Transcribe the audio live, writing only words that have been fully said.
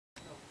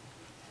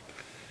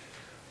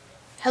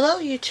Hello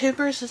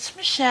YouTubers, it's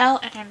Michelle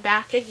and I'm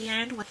back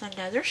again with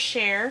another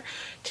share.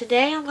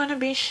 Today I'm going to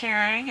be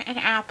sharing an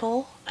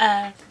Apple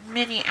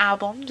mini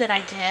album that I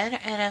did,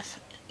 and if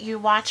you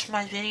watched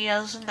my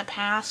videos in the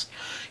past,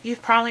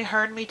 you've probably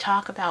heard me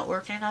talk about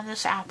working on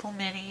this Apple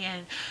mini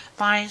and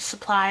buying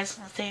supplies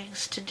and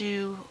things to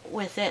do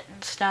with it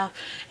and stuff,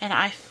 and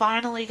I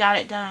finally got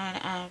it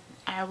done.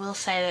 I will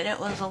say that it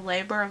was a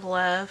labor of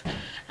love.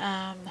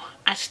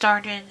 I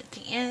started at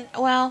the end,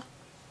 well,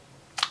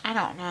 I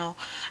don't know.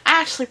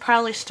 I actually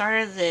probably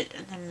started it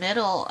in the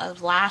middle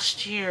of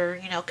last year,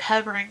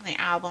 covering the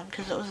album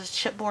because it was a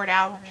chipboard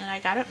album that I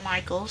got at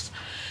Michael's.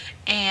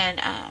 And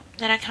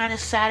then I kind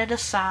of sat it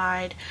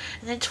aside.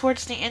 And then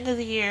towards the end of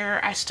the year,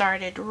 I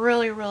started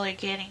really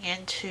getting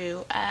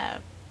into,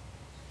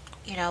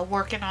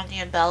 working on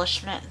the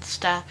embellishment and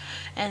stuff.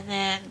 And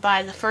then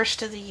by the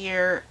first of the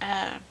year,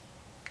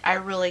 I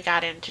really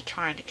got into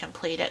trying to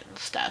complete it and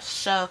stuff.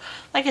 So,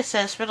 like I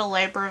said, it's been a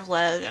labor of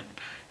love, and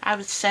I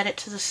would set it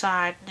to the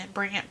side and then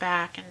bring it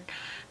back and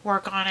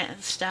work on it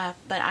and stuff.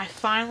 But I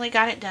finally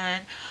got it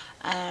done.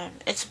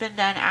 It's been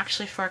done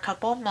actually for a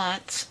couple of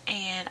months,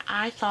 and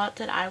I thought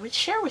that I would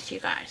share with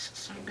you guys.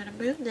 So I'm going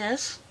to move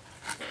this.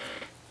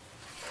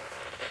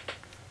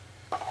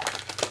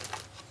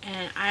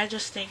 And I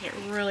just think it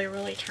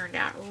really turned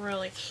out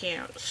really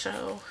cute.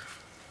 So,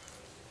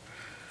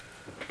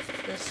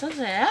 this is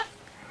it.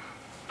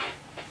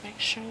 Make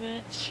sure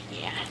that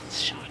it's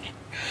showing it.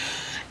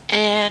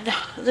 And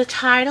the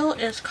title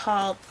is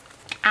called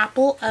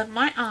Apple of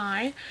My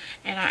Eye,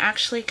 and I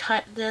actually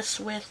cut this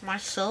with my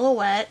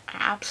Silhouette. I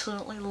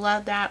absolutely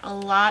love that. A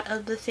lot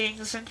of the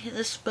things in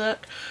this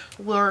book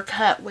were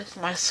cut with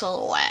my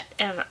Silhouette,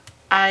 and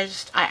I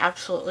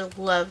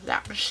absolutely love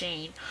that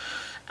machine.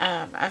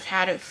 I've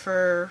had it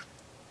for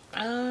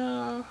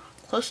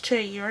close to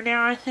a year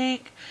now, I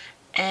think.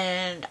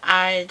 And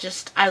I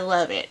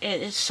love it.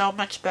 It is so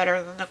much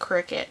better than the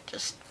Cricut.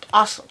 Just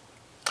awesome.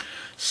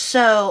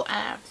 So,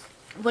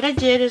 what I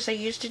did is I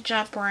used a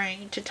jump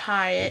ring to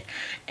tie it.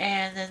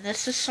 And then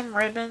this is some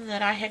ribbon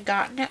that I had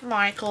gotten at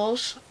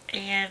Michael's.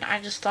 And I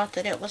just thought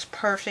that it was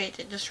perfect.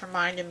 It just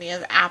reminded me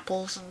of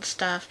apples and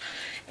stuff.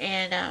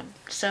 And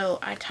so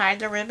I tied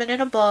the ribbon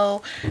in a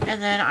bow.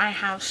 And then I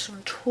have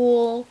some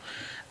tulle,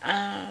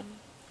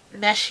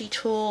 meshy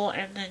tulle,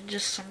 and then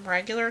just some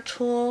regular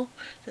tulle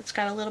that's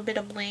got a little bit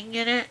of bling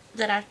in it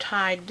that I've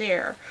tied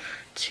there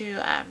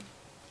to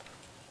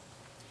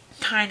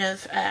kind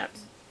of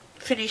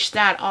finish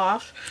that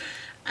off.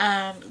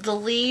 The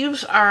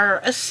leaves are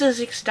a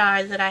Sizzix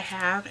die that I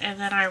have, and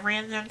then I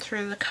ran them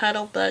through the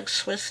Cuttlebug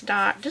Swiss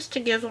dot just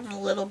to give them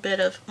a little bit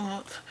of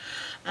oomph.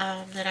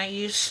 Then I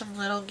used some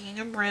little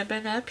gingham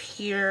ribbon up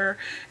here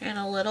and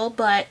a little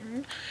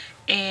button,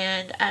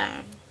 and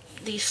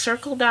these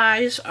circle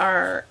dies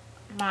are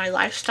my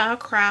Lifestyle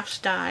Crafts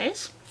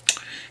dies,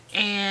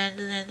 and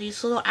then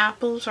these little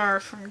apples are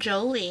from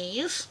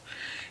Jolie's,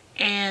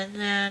 and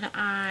then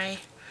I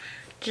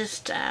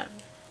just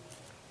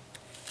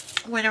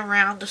went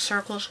around the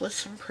circles with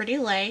some pretty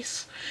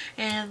lace,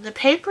 and the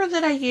paper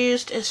that I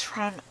used is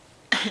from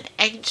an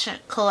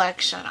ancient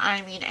collection.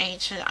 I mean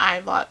ancient.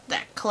 I bought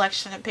that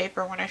collection of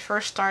paper when I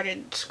first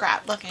started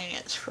scrapbooking.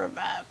 It's from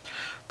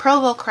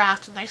Provo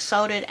Craft, and they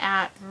sold it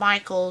at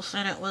Michael's,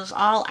 and it was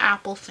all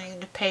apple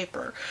themed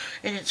paper,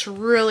 and it's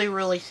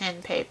really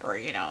thin paper.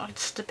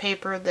 It's the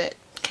paper that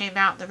came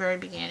out in the very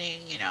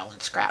beginning, when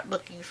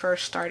scrapbooking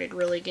first started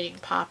really getting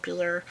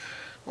popular,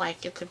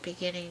 like at the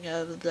beginning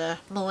of the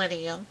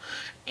millennium.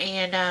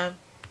 And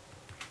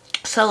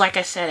so like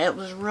I said, it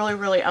was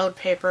really old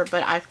paper,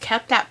 but I've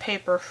kept that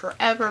paper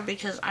forever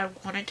because I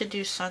wanted to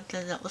do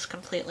something that was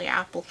completely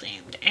apple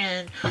themed.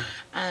 And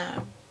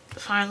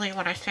finally,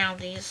 when I found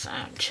these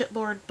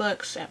chipboard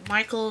books at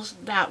Michael's,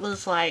 that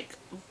was like,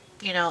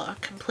 a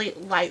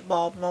complete light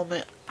bulb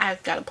moment.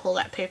 I've got to pull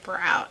that paper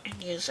out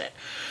and use it.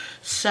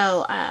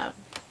 So,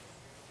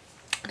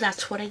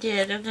 that's what I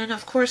did. And then,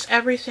 of course,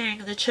 everything,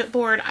 the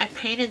chipboard, I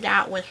painted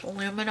that with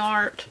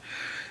Luminart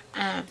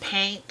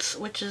paints,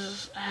 which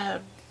is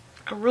a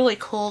really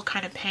cool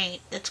kind of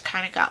paint. It's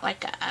kind of got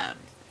like a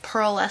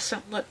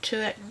pearlescent look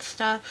to it and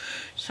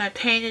stuff. So I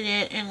painted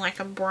it in like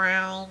a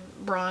brown,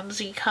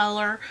 bronzy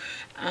color,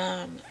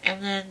 and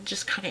then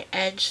just kind of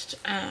edged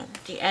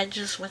the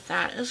edges with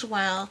that as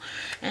well.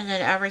 And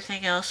then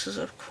everything else is,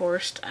 of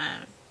course,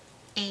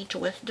 inked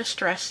with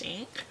Distress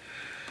ink.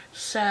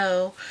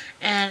 So,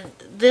 and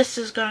this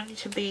is going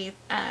to be,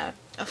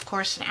 of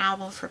course, an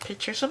album for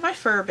pictures of my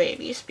fur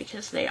babies,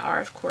 because they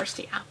are, of course,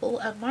 the apple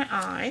of my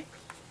eye.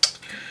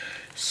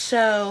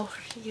 So,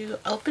 you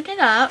open it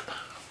up,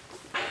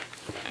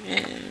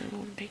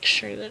 and make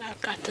sure that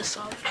I've got this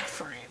all in the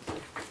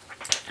frame.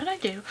 And I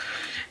do.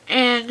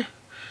 And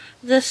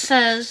this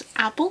says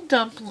apple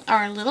dumpling,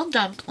 or little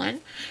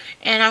dumpling,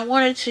 and I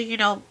wanted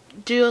to,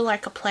 do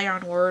like a play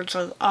on words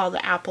of all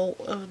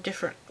the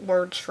different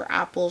words for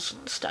apples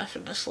and stuff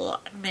in this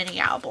little mini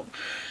album.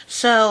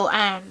 So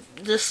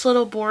this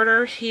little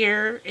border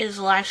here is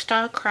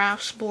Lifestyle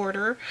Crafts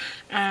border.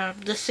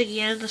 This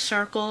again, the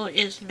circle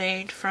is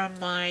made from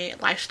my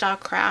Lifestyle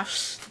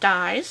Crafts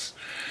dies,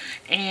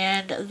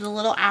 and the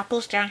little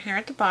apples down here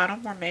at the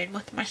bottom were made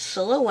with my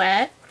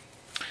silhouette.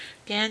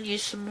 Again,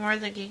 use some more of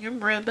the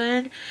gingham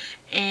ribbon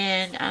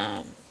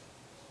and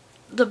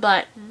the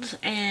buttons,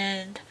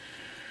 and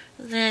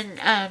then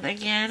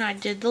again I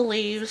did the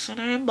leaves and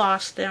I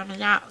embossed them,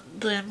 and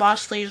the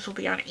embossed leaves will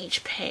be on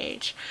each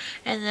page.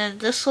 And then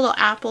this little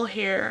apple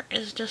here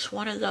is just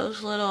one of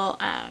those little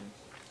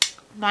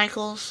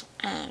Michael's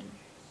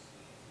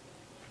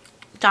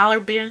dollar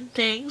bin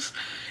things,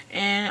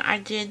 and I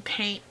did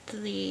paint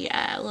the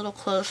little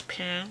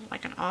clothespin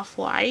like an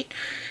off-white,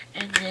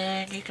 and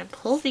then you can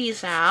pull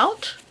these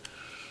out.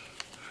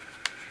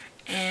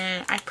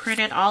 And I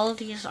printed all of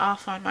these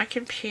off on my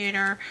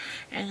computer,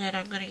 and then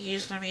I'm going to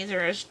use them either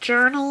as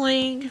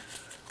journaling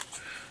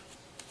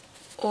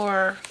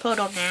or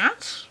photo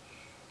mats.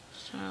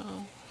 So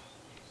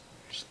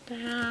there's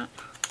that,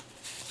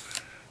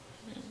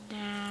 and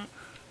that,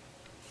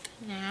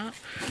 and that.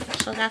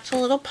 So that's a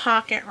little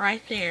pocket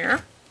right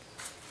there.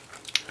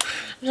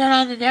 Then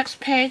on the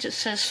next page it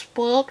says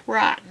spoiled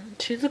rotten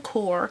to the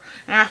core.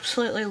 I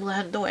absolutely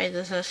love the way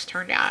this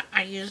turned out.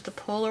 I used the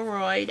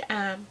Polaroid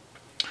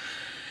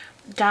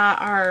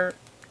our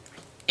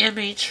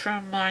image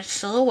from my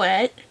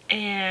silhouette,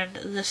 and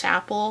this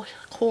apple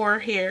core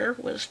here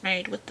was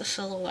made with the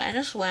silhouette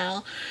as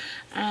well.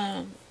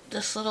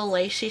 This little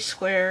lacy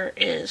square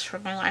is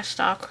from my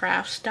Lifestyle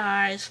Crafts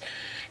dies,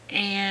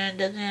 and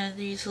then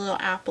these little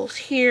apples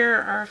here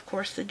are of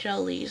course the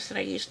gel leaves that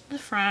I used in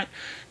the front.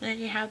 And then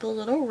you have the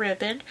little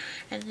ribbon,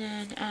 and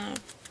then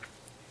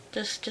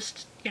this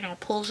just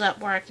pulls up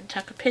where I can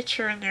tuck a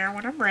picture in there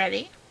when I'm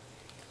ready.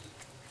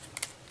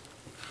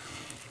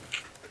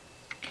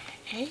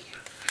 Okay,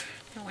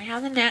 then we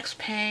have the next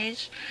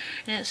page,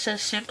 and it says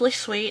Simply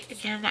Sweet.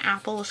 Again, the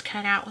apple was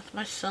cut out with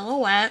my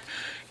silhouette.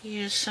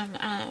 Use some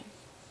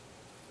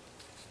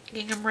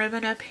gingham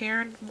ribbon up here,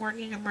 and more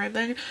gingham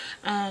ribbon.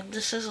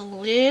 This is a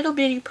little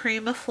bitty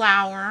Prima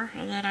flower,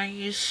 and then I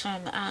used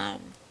some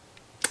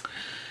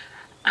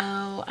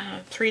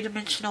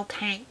three-dimensional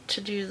paint to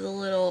do the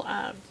little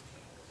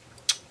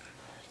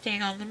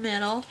thing on the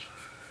middle.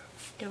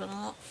 Give it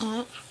a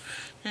little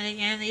and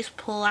again, these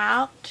pull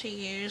out to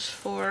use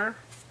for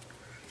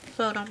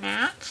photo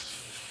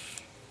mats.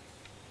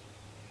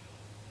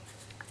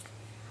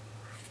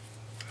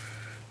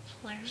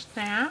 So there's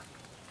that.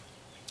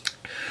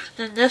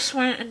 Then this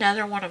one,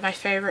 another one of my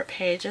favorite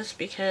pages,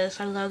 because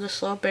I love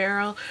this little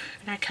barrel,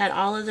 and I cut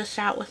all of this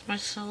out with my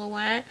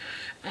silhouette.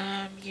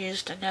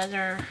 Used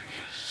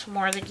some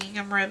more of the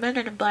gingham ribbon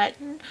and a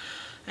button,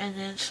 and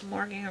then some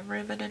more gingham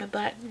ribbon and a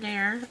button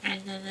there.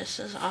 And then this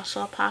is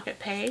also a pocket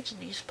page,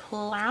 and these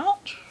pull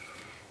out.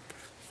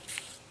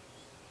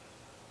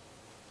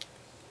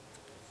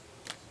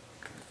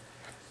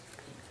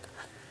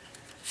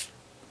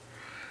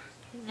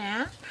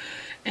 Now,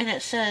 and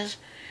it says,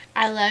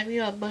 I love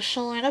you, a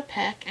bushel and a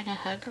peck, and a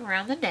hug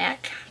around the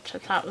neck, which I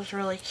thought was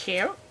really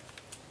cute.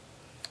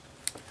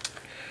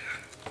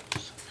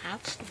 So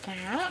that's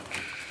that.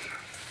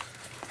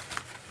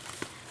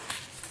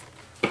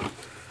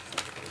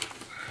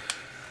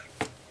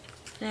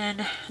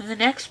 Then the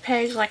next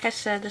page, like I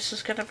said, this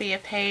is going to be a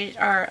page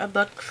or a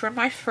book for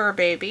my fur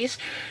babies.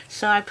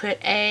 So I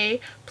put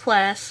A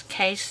plus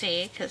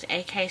KC, because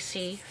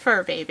AKC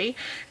fur baby.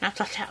 And I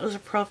thought that was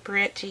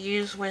appropriate to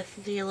use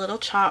with the little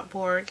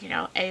chalkboard,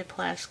 A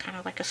plus, kind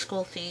of like a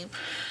school theme.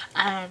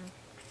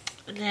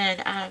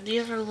 Then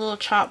these are little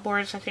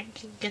chalkboards. I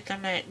think you can get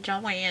them at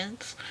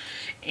Joann's.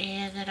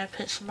 And then I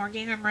put some more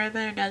gingham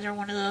ribbon, another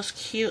one of those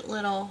cute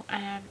little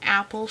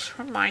apples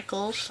from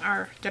Michael's,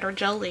 that are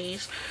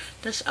Jolie's.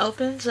 This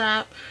opens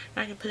up,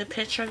 and I can put a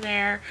picture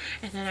there,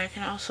 and then I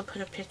can also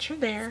put a picture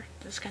there.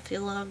 It's got the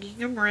little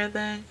gingham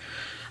ribbon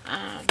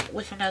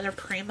with another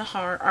Prima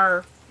heart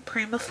or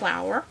Prima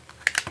flower.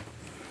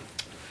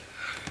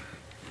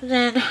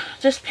 Then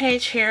this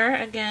page here,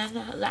 again,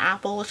 the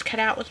apple was cut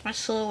out with my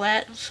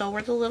silhouette, and so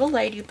were the little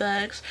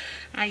ladybugs.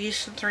 I used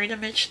some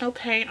three-dimensional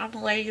paint on the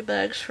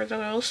ladybugs for the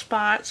little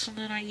spots, and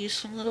then I used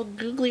some little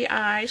googly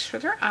eyes for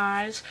their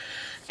eyes.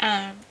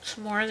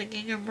 Some more of the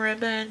gingham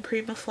ribbon,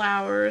 Prima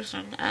flowers,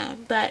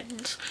 and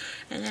buttons.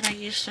 And then I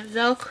used some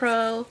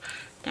Velcro.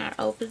 That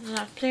opens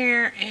up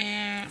there,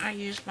 and I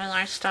used my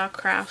Lifestyle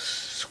Crafts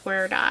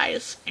square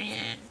dies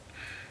and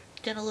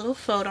did a little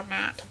photo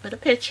mat to put a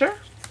picture.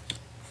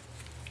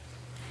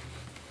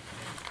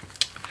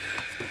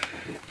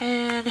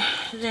 And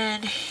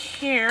then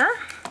here,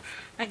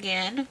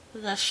 again,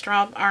 the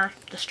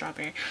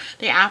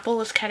apple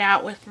was cut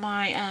out with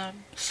my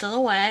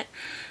silhouette.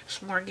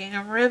 some more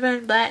gingham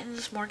ribbon,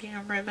 buttons, more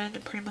gingham ribbon,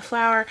 and Prima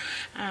flower.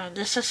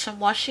 This is some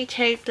washi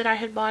tape that I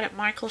had bought at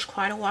Michael's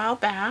quite a while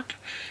back.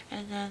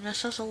 And then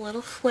this is a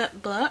little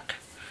flip book,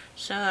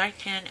 so I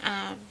can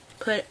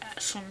put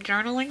some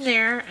journaling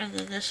there. And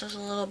then this is a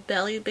little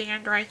belly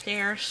band right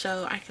there,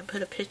 so I can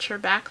put a picture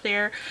back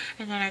there.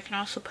 And then I can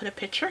also put a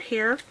picture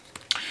here.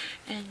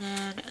 And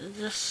then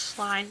this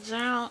slides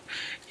out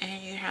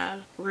and you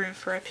have room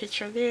for a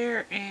picture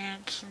there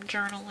and some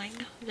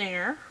journaling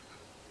there.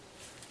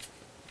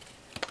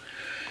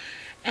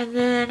 And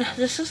then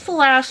this is the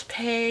last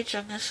page,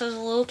 and this is a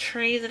little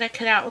tree that I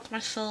cut out with my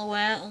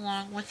silhouette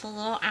along with the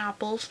little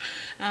apples.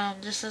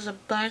 This is a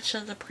bunch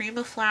of the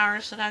Prima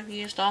flowers that I've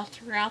used all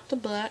throughout the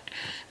book.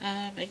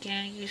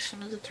 Again, I used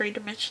some of the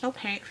three-dimensional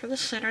paint for the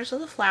centers of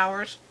the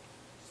flowers.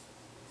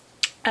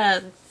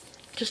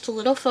 Just a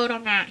little photo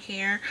mat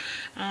here.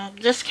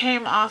 This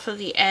came off of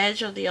the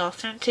edge of the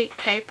authentic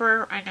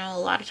paper. I know a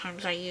lot of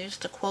times I use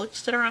the quotes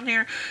that are on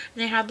there,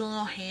 and they have the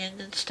little hand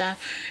and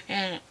stuff,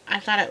 and I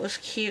thought it was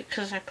cute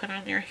because I put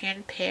on there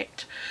hand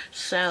picked,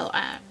 so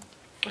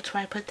that's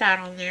why I put that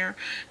on there.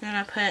 Then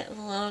I put a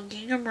little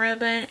gingham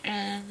ribbon,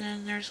 and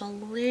then there's a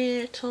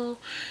little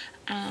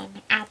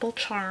apple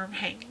charm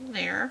hanging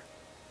there,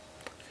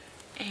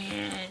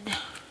 and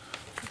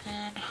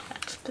then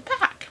that's the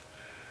back.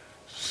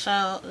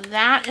 So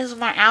that is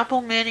my Apple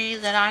Mini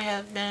that I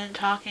have been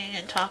talking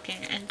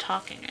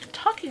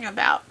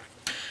about.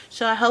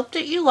 So I hope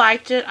that you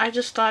liked it. I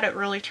just thought it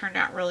really turned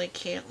out really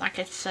cute. Like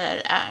I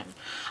said,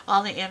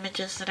 all the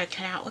images that I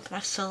cut out with my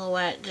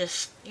silhouette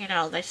just, you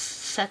know, they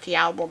set the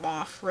album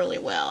off really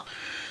well.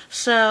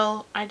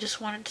 So I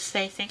just wanted to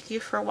say thank you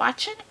for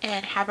watching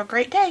and have a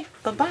great day.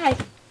 Bye-bye.